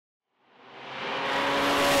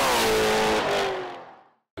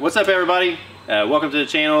What's up, everybody? Welcome to the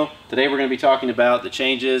channel. Today we're going to be talking about the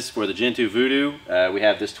changes for the Gen 2 Voodoo. We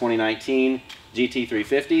have this 2019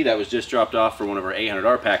 GT350 that was just dropped off for one of our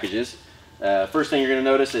 800R packages. First thing you're going to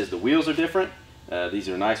notice is the wheels are different. These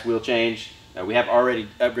are a nice wheel change. We have already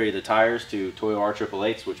upgraded the tires to Toyo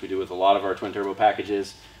R888s, which we do with a lot of our twin turbo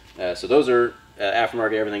packages. So those are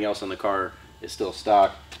aftermarket. Everything else on the car is still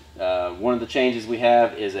stock. One of the changes we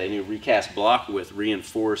have is a new recast block with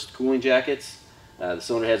reinforced cooling jackets. The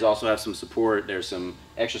cylinder heads also have some support. There's some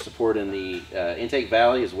extra support in the intake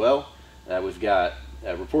valley as well. We've got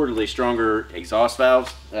reportedly stronger exhaust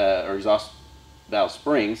valves or exhaust valve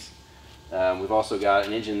springs. We've also got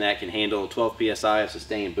an engine that can handle 12 psi of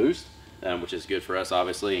sustained boost, which is good for us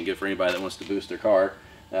obviously, and good for anybody that wants to boost their car.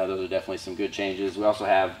 Those are definitely some good changes. We also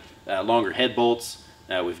have longer head bolts.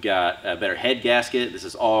 We've got a better head gasket. This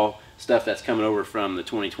is all stuff that's coming over from the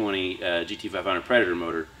 2020 GT500 Predator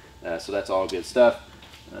motor. So that's all good stuff.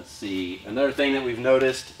 Let's see. Another thing that we've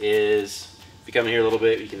noticed is, if you come in here a little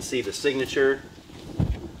bit, you can see the signature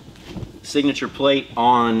plate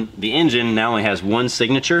on the engine now only has one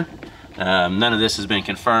signature. None of this has been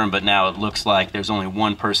confirmed, but now it looks like there's only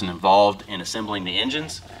one person involved in assembling the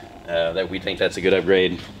engines. That we think that's a good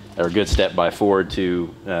upgrade or a good step by Ford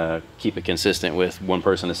to keep it consistent with one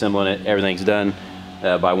person assembling it. Everything's done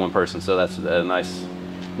by one person, so that's a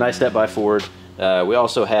nice step by Ford. We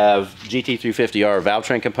also have GT350R valve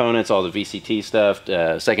train components, all the VCT stuff,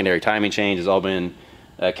 secondary timing change has all been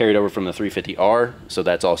carried over from the 350R, so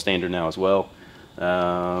that's all standard now as well.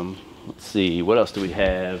 Let's see, what else do we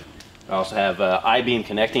have? I also have I-beam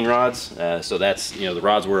connecting rods, so that's, the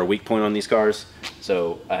rods were a weak point on these cars,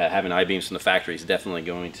 so having I-beams from the factory is definitely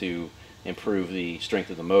going to improve the strength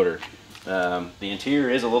of the motor. The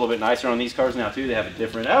interior is a little bit nicer on these cars now too. They have a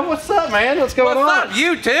different, oh, what's up, man? What's going on? What's up,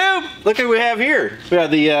 YouTube? Look what we have here. We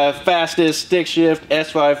have the fastest stick shift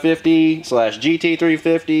S550 /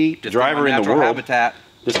 GT350 driver in the world. Habitat.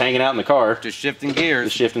 Just hanging out in the car. Just shifting gears.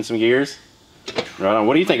 Just shifting some gears. Right on.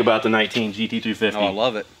 What do you think about the 19 GT350? Oh, I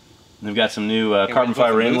love it. We've got some new carbon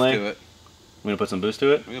fiber inlay. We're gonna put some boost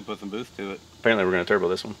to it? We're gonna put some boost to it. Apparently we're gonna turbo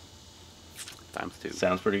this one. ×2.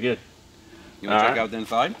 Sounds pretty good. You want to check out the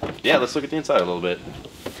inside? Yeah, let's look at the inside a little bit.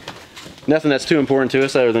 Nothing that's too important to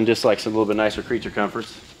us other than just like some little bit nicer creature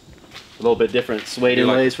comforts. A little bit different suede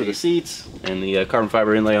inlays for the seats and the carbon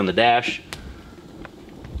fiber inlay on the dash.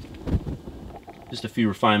 Just a few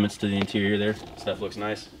refinements to the interior there. Stuff looks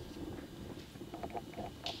nice.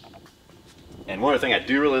 And one other thing I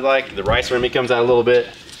do really like, the rice rim comes out a little bit.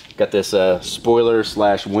 Got this spoiler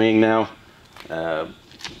 / wing now.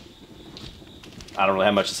 I don't really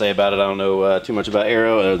have much to say about it. I don't know too much about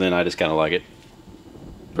aero other than I just kind of like it.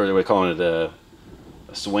 Probably we're calling it a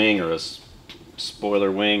swing or a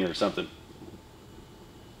spoiler wing or something.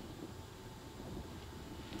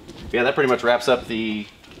 Yeah, that pretty much wraps up the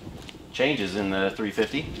changes in the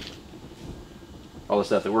 350. All the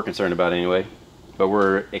stuff that we're concerned about anyway. But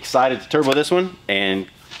we're excited to turbo this one, and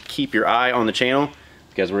keep your eye on the channel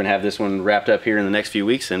because we're going to have this one wrapped up here in the next few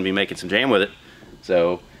weeks and be making some jam with it.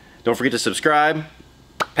 So don't forget to subscribe,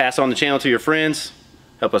 pass on the channel to your friends,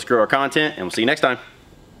 help us grow our content, and we'll see you next time.